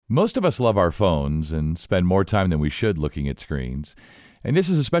Most of us love our phones and spend more time than we should looking at screens. And this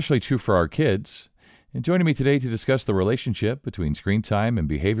is especially true for our kids. And joining me today to discuss the relationship between screen time and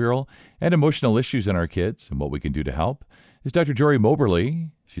behavioral and emotional issues in our kids and what we can do to help is Dr. Jory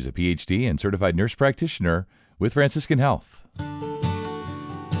Moberly. She's a PhD and certified nurse practitioner with Franciscan Health.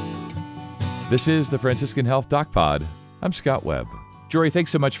 This is the Franciscan Health Doc Pod. I'm Scott Webb. Jory,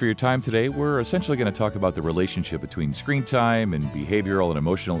 thanks so much for your time today. We're essentially going to talk about the relationship between screen time and behavioral and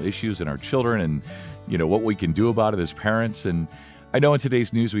emotional issues in our children and, what we can do about it as parents. And I know in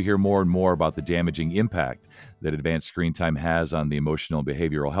today's news we hear more and more about the damaging impact that advanced screen time has on the emotional and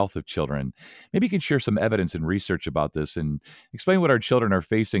behavioral health of children. Maybe you can share some evidence and research about this and explain what our children are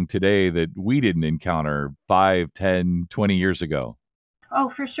facing today that we didn't encounter 5, 10, 20 years ago. Oh,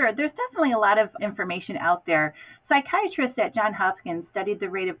 for sure. There's definitely a lot of information out there. Psychiatrists at Johns Hopkins studied the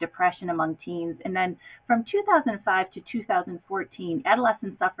rate of depression among teens, and then from 2005 to 2014,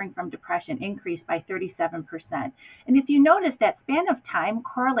 adolescents suffering from depression increased by 37%. And if you notice, that span of time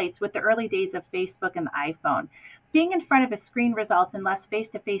correlates with the early days of Facebook and the iPhone. Being in front of a screen results in less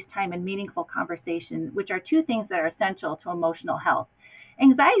face-to-face time and meaningful conversation, which are two things that are essential to emotional health.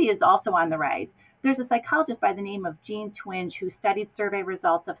 Anxiety is also on the rise. There's a psychologist by the name of Jean Twenge who studied survey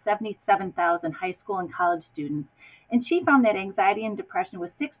results of 77,000 high school and college students, and she found that anxiety and depression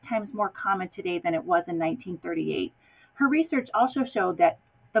was 6 times more common today than it was in 1938. Her research also showed that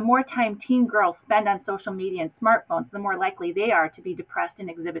the more time teen girls spend on social media and smartphones, the more likely they are to be depressed and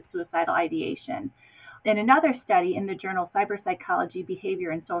exhibit suicidal ideation. In another study in the journal Cyberpsychology, Behavior,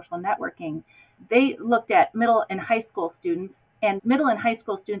 and Social Networking, they looked at middle and high school students, and middle and high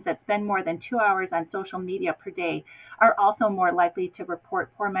school students that spend more than 2 hours on social media per day are also more likely to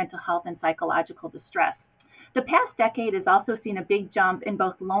report poor mental health and psychological distress. The past decade has also seen a big jump in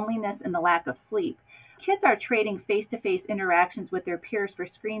both loneliness and the lack of sleep. Kids are trading face-to-face interactions with their peers for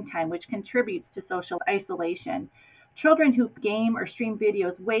screen time, which contributes to social isolation. Children who game or stream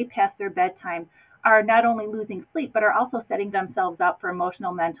videos way past their bedtime are not only losing sleep, but are also setting themselves up for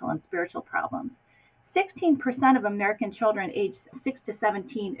emotional, mental, and spiritual problems. 16% of American children aged 6 to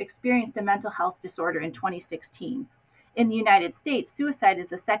 17 experienced a mental health disorder in 2016. In the United States, suicide is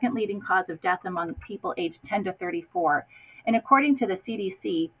the second leading cause of death among people aged 10 to 34. And according to the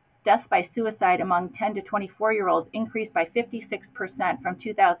CDC, deaths by suicide among 10 to 24-year-olds increased by 56% from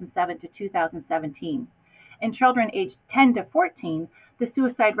 2007 to 2017. In children aged 10 to 14, the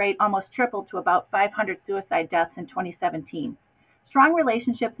suicide rate almost tripled to about 500 suicide deaths in 2017. Strong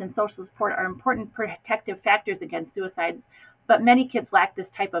relationships and social support are important protective factors against suicides, but many kids lack this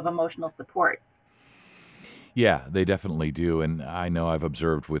type of emotional support. Yeah, they definitely do. And I know I've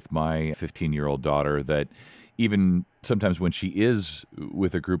observed with my 15-year-old daughter that even sometimes when she is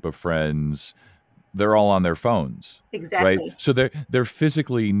with a group of friends, they're all on their phones, right? Exactly. So they're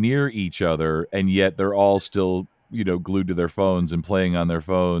physically near each other, and yet they're all still, glued to their phones and playing on their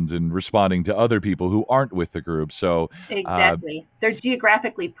phones and responding to other people who aren't with the group. So, Exactly. They're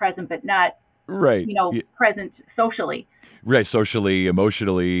geographically present, but not, right. present socially. Right, socially,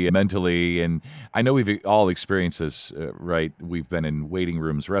 emotionally, mentally, and I know we've all experienced this, right? We've been in waiting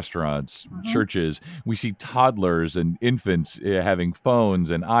rooms, restaurants, Mhm. churches. We see toddlers and infants having phones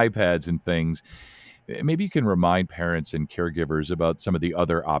and iPads and things. Maybe you can remind parents and caregivers about some of the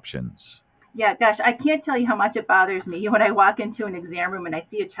other options. Yeah, gosh, I can't tell you how much it bothers me when I walk into an exam room and I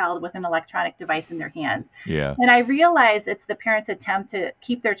see a child with an electronic device in their hands. Yeah. And I realize it's the parent's attempt to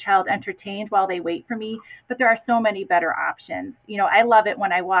keep their child entertained while they wait for me, but there are so many better options. I love it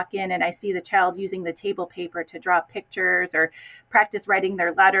when I walk in and I see the child using the table paper to draw pictures or practice writing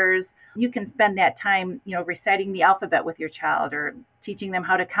their letters. You can spend that time, reciting the alphabet with your child or teaching them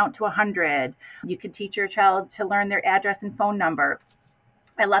how to count to 100. You can teach your child to learn their address and phone number.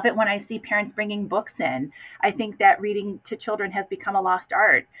 I love it when I see parents bringing books in. I think that reading to children has become a lost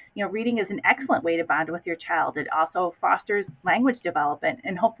art. Reading is an excellent way to bond with your child. It also fosters language development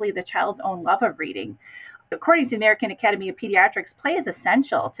and hopefully the child's own love of reading. According to the American Academy of Pediatrics, play is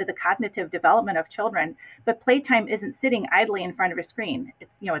essential to the cognitive development of children, but playtime isn't sitting idly in front of a screen.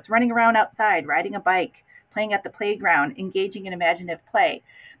 It's running around outside, riding a bike, playing at the playground, engaging in imaginative play.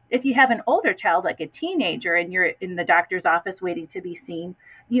 If you have an older child, like a teenager, and you're in the doctor's office waiting to be seen,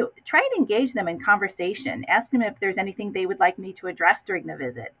 you try and engage them in conversation. Ask them if there's anything they would like me to address during the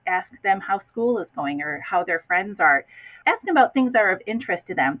visit. Ask them how school is going or how their friends are. Ask them about things that are of interest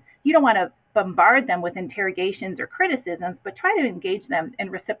to them. You don't want to bombard them with interrogations or criticisms, but try to engage them in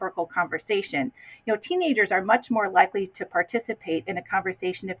reciprocal conversation. Teenagers are much more likely to participate in a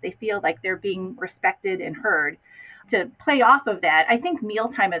conversation if they feel like they're being respected and heard. to play off of that, I think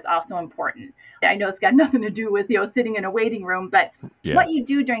mealtime is also important. I know it's got nothing to do with, sitting in a waiting room, but Yeah. what you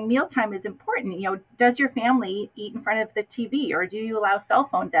do during mealtime is important. Does your family eat in front of the TV, or do you allow cell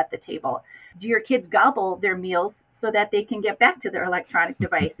phones at the table? Do your kids gobble their meals so that they can get back to their electronic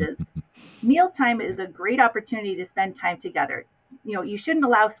devices? Mealtime is a great opportunity to spend time together. You shouldn't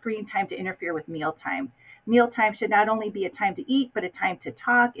allow screen time to interfere with mealtime. Mealtime should not only be a time to eat, but a time to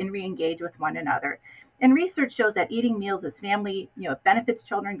talk and re-engage with one another. And research shows that eating meals as family, benefits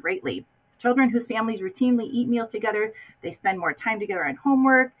children greatly. Children whose families routinely eat meals together, they spend more time together on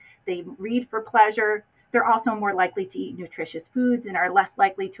homework, they read for pleasure. They're also more likely to eat nutritious foods and are less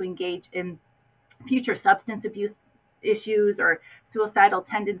likely to engage in future substance abuse issues or suicidal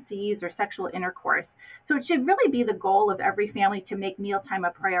tendencies or sexual intercourse. So it should really be the goal of every family to make mealtime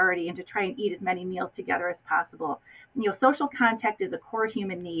a priority and to try and eat as many meals together as possible. Social contact is a core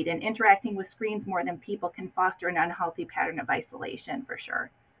human need, and interacting with screens more than people can foster an unhealthy pattern of isolation for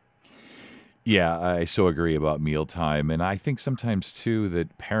sure. Yeah, I so agree about mealtime. And I think sometimes too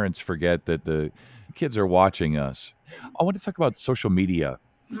that parents forget that the kids are watching us. I want to talk about social media.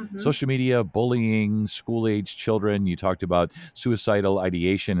 Hmm. Social media, bullying, school age children. You talked about suicidal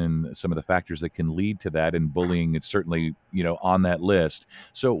ideation and some of the factors that can lead to that. And bullying is certainly, on that list.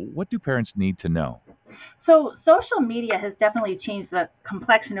 So, what do parents need to know? So, social media has definitely changed the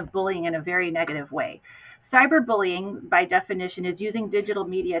complexion of bullying in a very negative way. Cyberbullying, by definition, is using digital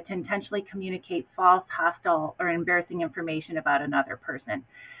media to intentionally communicate false, hostile, or embarrassing information about another person.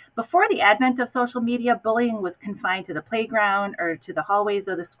 Before the advent of social media, bullying was confined to the playground or to the hallways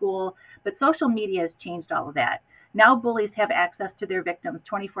of the school, but social media has changed all of that. Now, bullies have access to their victims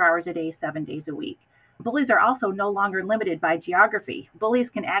 24 hours a day, 7 days a week. Bullies are also no longer limited by geography. Bullies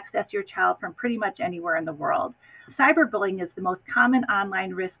can access your child from pretty much anywhere in the world. Cyberbullying is the most common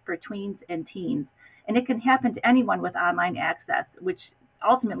online risk for tweens and teens, and it can happen to anyone with online access, which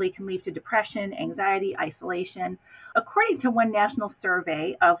ultimately can lead to depression, anxiety, isolation. According to one national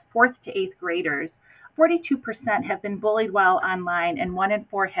survey of fourth to eighth graders, 42% have been bullied while online, and 1 in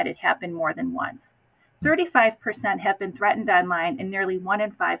 4 had it happen more than once. 35% have been threatened online, and nearly 1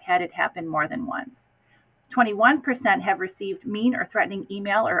 in 5 had it happen more than once. 21% have received mean or threatening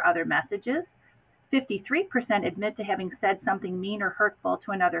email or other messages. 53% admit to having said something mean or hurtful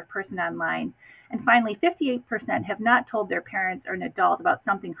to another person online. And finally, 58% have not told their parents or an adult about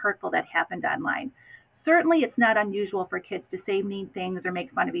something hurtful that happened online. Certainly, it's not unusual for kids to say mean things or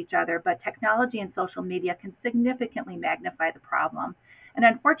make fun of each other, but technology and social media can significantly magnify the problem. And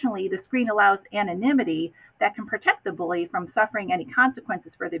unfortunately, the screen allows anonymity that can protect the bully from suffering any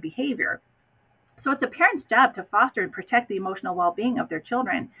consequences for their behavior. So it's a parent's job to foster and protect the emotional well-being of their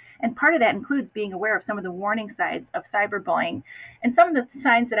children. And part of that includes being aware of some of the warning signs of cyberbullying. And some of the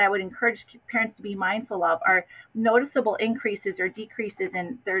signs that I would encourage parents to be mindful of are noticeable increases or decreases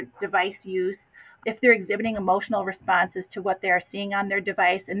in their device use, if they're exhibiting emotional responses to what they are seeing on their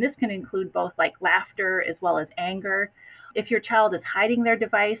device. And this can include both like laughter as well as anger. If your child is hiding their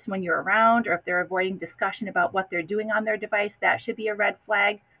device when you're around, or if they're avoiding discussion about what they're doing on their device, that should be a red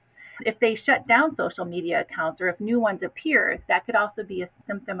flag. If they shut down social media accounts or if new ones appear, that could also be a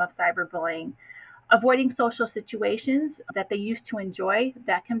symptom of cyberbullying. Avoiding social situations that they used to enjoy,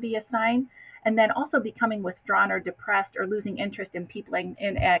 that can be a sign. And then also becoming withdrawn or depressed or losing interest in people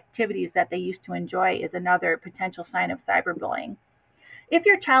in activities that they used to enjoy is another potential sign of cyberbullying. If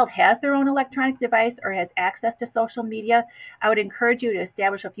your child has their own electronic device or has access to social media, I would encourage you to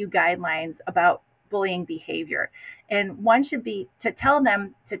establish a few guidelines about bullying behavior. And one should be to tell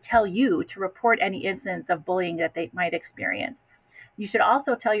them to tell you to report any incidents of bullying that they might experience. You should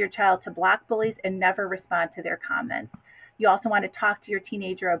also tell your child to block bullies and never respond to their comments. You also want to talk to your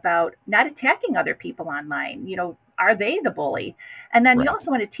teenager about not attacking other people online. Are they the bully? And then you Right.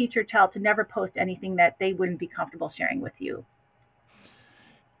 also want to teach your child to never post anything that they wouldn't be comfortable sharing with you.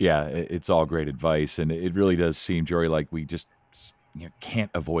 Yeah, it's all great advice, and it really does seem, Jory, like we just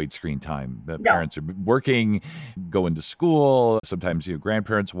can't avoid screen time. The No. parents are working, going to school. Sometimes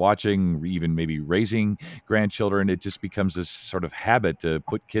grandparents watching, even maybe raising grandchildren. It just becomes this sort of habit to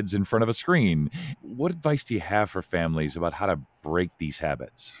put kids in front of a screen. What advice do you have for families about how to break these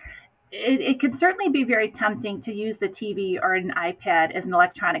habits? It can certainly be very tempting to use the TV or an iPad as an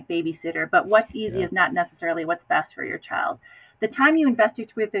electronic babysitter, but what's easy Yeah. is not necessarily what's best for your child. The time you invest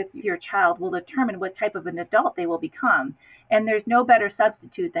with your child will determine what type of an adult they will become. And there's no better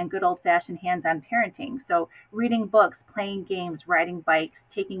substitute than good old fashioned hands on parenting. So, reading books, playing games, riding bikes,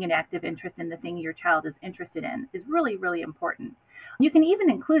 taking an active interest in the thing your child is interested in is really, really important. You can even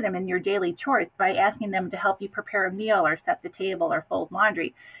include them in your daily chores by asking them to help you prepare a meal or set the table or fold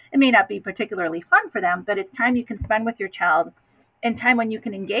laundry. It may not be particularly fun for them, but it's time you can spend with your child and time when you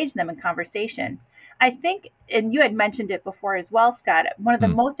can engage them in conversation. I think, and you had mentioned it before as well, Scott, one of the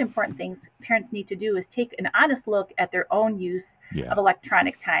Hmm. most important things parents need to do is take an honest look at their own use of Yeah.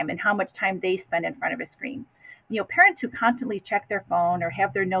 electronic time and how much time they spend in front of a screen. Parents who constantly check their phone or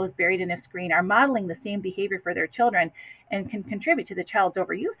have their nose buried in a screen are modeling the same behavior for their children and can contribute to the child's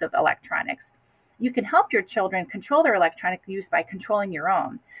overuse of electronics. You can help your children control their electronic use by controlling your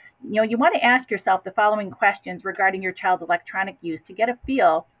own. You want to ask yourself the following questions regarding your child's electronic use to get a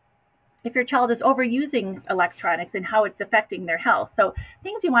feel if your child is overusing electronics and how it's affecting their health. So,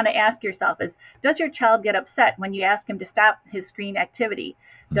 things you want to ask yourself is, does your child get upset when you ask him to stop his screen activity?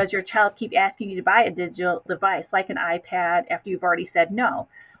 Hmm. Does your child keep asking you to buy a digital device like an iPad after you've already said no?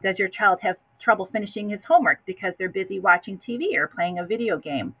 Does your child have trouble finishing his homework because they're busy watching TV or playing a video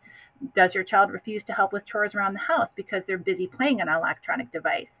game? Does your child refuse to help with chores around the house because they're busy playing an electronic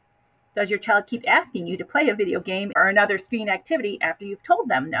device? Does your child keep asking you to play a video game or another screen activity after you've told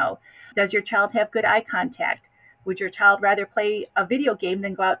them no? Does your child have good eye contact? Would your child rather play a video game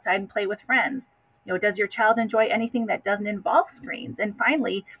than go outside and play with friends? Does your child enjoy anything that doesn't involve screens? And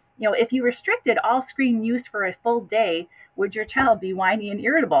finally, if you restricted all screen use for a full day, would your child be whiny and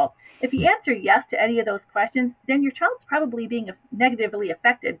irritable? If you answer yes to any of those questions, then your child's probably being negatively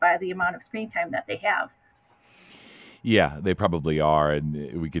affected by the amount of screen time that they have. Yeah, they probably are,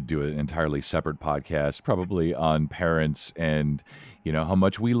 and we could do an entirely separate podcast, probably on parents and how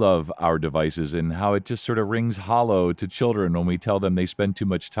much we love our devices and how it just sort of rings hollow to children when we tell them they spend too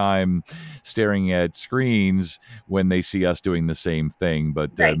much time staring at screens when they see us doing the same thing.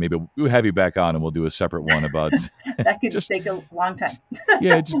 But Right. maybe we'll have you back on, and we'll do a separate one about That could just take a long time.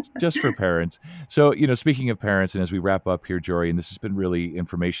 yeah, just for parents. So, speaking of parents, and as we wrap up here, Jory, and this has been really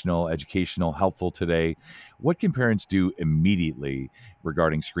informational, educational, helpful today, what can parents do immediately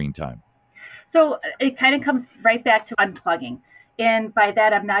regarding screen time? So it kind of comes right back to unplugging. And by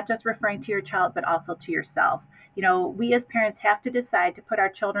that, I'm not just referring to your child, but also to yourself. We as parents have to decide to put our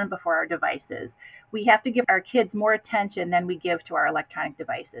children before our devices. We have to give our kids more attention than we give to our electronic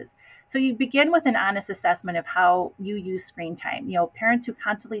devices. So you begin with an honest assessment of how you use screen time. Parents who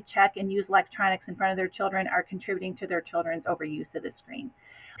constantly check and use electronics in front of their children are contributing to their children's overuse of the screen.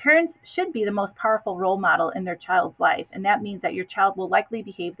 Parents should be the most powerful role model in their child's life, and that means that your child will likely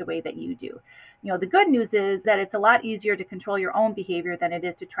behave the way that you do. The good news is that it's a lot easier to control your own behavior than it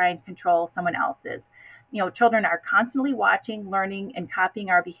is to try and control someone else's. Children are constantly watching, learning, and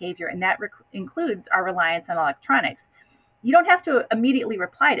copying our behavior, and that includes our reliance on electronics. You don't have to immediately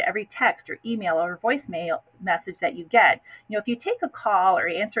reply to every text or email or voicemail message that you get. If you take a call or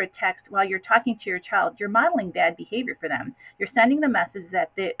answer a text while you're talking to your child, you're modeling bad behavior for them. You're sending the message that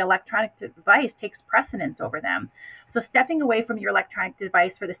the electronic device takes precedence over them. So stepping away from your electronic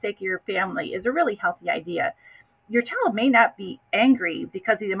device for the sake of your family is a really healthy idea. Your child may not be angry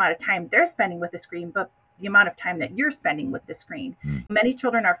because of the amount of time they're spending with the screen, but the amount of time that you're spending with the screen. Hmm. Many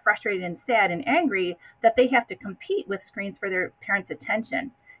children are frustrated and sad and angry that they have to compete with screens for their parents' attention.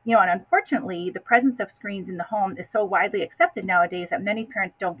 And unfortunately, the presence of screens in the home is so widely accepted nowadays that many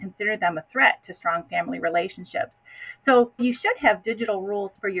parents don't consider them a threat to strong family relationships. So you should have digital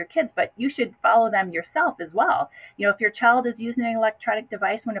rules for your kids, but you should follow them yourself as well. If your child is using an electronic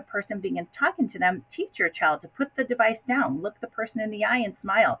device when a person begins talking to them, teach your child to put the device down, look the person in the eye and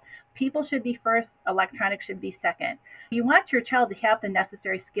smile. People should be first, electronics should be second. You want your child to have the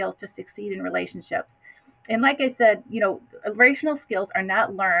necessary skills to succeed in relationships. And like I said, relational skills are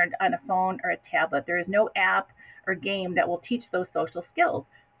not learned on a phone or a tablet. There is no app or game that will teach those social skills.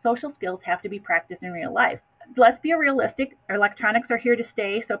 Social skills have to be practiced in real life. Let's be realistic. Electronics are here to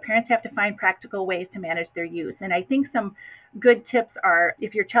stay, so parents have to find practical ways to manage their use. And I think some good tips are,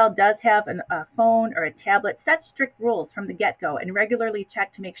 if your child does have a phone or a tablet, set strict rules from the get-go and regularly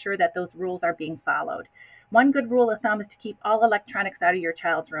check to make sure that those rules are being followed. One good rule of thumb is to keep all electronics out of your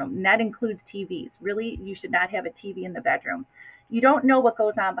child's room, and that includes TVs. Really, you should not have a TV in the bedroom. You don't know what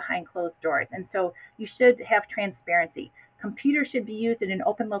goes on behind closed doors, and so you should have transparency. Computers should be used in an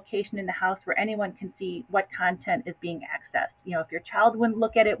open location in the house where anyone can see what content is being accessed. If your child wouldn't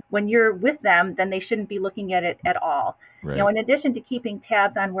look at it when you're with them, then they shouldn't be looking at it at all. Right. In addition to keeping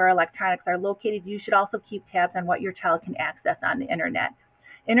tabs on where electronics are located, you should also keep tabs on what your child can access on the internet.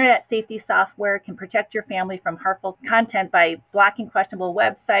 Internet safety software can protect your family from harmful content by blocking questionable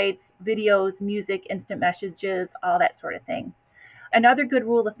websites, videos, music, instant messages, all that sort of thing. Another good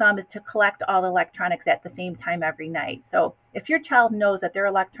rule of thumb is to collect all electronics at the same time every night. So if your child knows that their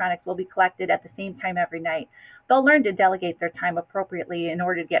electronics will be collected at the same time every night, they'll learn to delegate their time appropriately in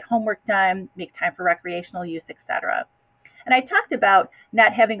order to get homework done, make time for recreational use, etc. And I talked about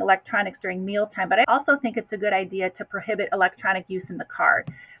not having electronics during mealtime, but I also think it's a good idea to prohibit electronic use in the car.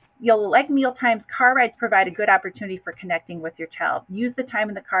 Like meal times, car rides provide a good opportunity for connecting with your child. Use the time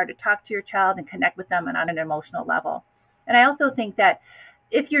in the car to talk to your child and connect with them on an emotional level. And I also think that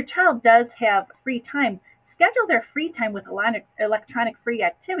if your child does have free time, schedule their free time with electronic free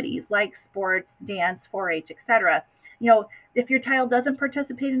activities like sports, dance, 4-H, etc. If your child doesn't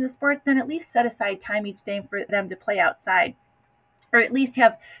participate in the sport, then at least set aside time each day for them to play outside, or at least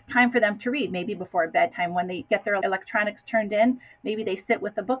have time for them to read, maybe before bedtime. When they get their electronics turned in, maybe they sit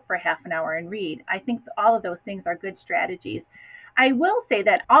with a book for half an hour and read. I think all of those things are good strategies. I will say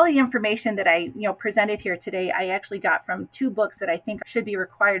that all the information that I presented here today, I actually got from two books that I think should be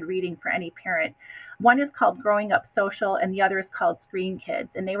required reading for any parent. One is called Growing Up Social, and the other is called Screen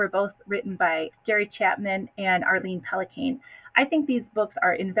Kids, and they were both written by Gary Chapman and Arlene Pellicane. I think these books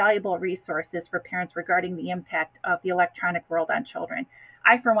are invaluable resources for parents regarding the impact of the electronic world on children.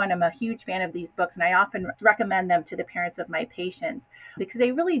 I, for one, am a huge fan of these books, and I often recommend them to the parents of my patients because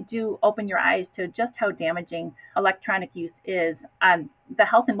they really do open your eyes to just how damaging electronic use is on the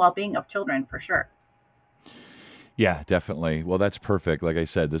health and well-being of children, for sure. Yeah, definitely. Well, that's perfect. Like I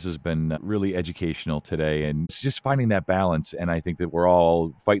said, this has been really educational today, and it's just finding that balance. And I think that we're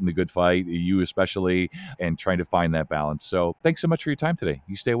all fighting the good fight, you especially, and trying to find that balance. So thanks so much for your time today.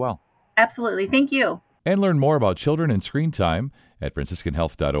 You stay well. Absolutely. Thank you. And learn more about children and screen time at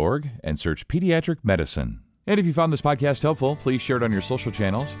franciscanhealth.org and search pediatric medicine. And if you found this podcast helpful, please share it on your social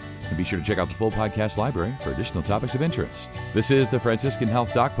channels and be sure to check out the full podcast library for additional topics of interest. This is the Franciscan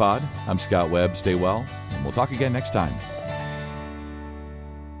Health Doc Pod. I'm Scott Webb. Stay well, and we'll talk again next time.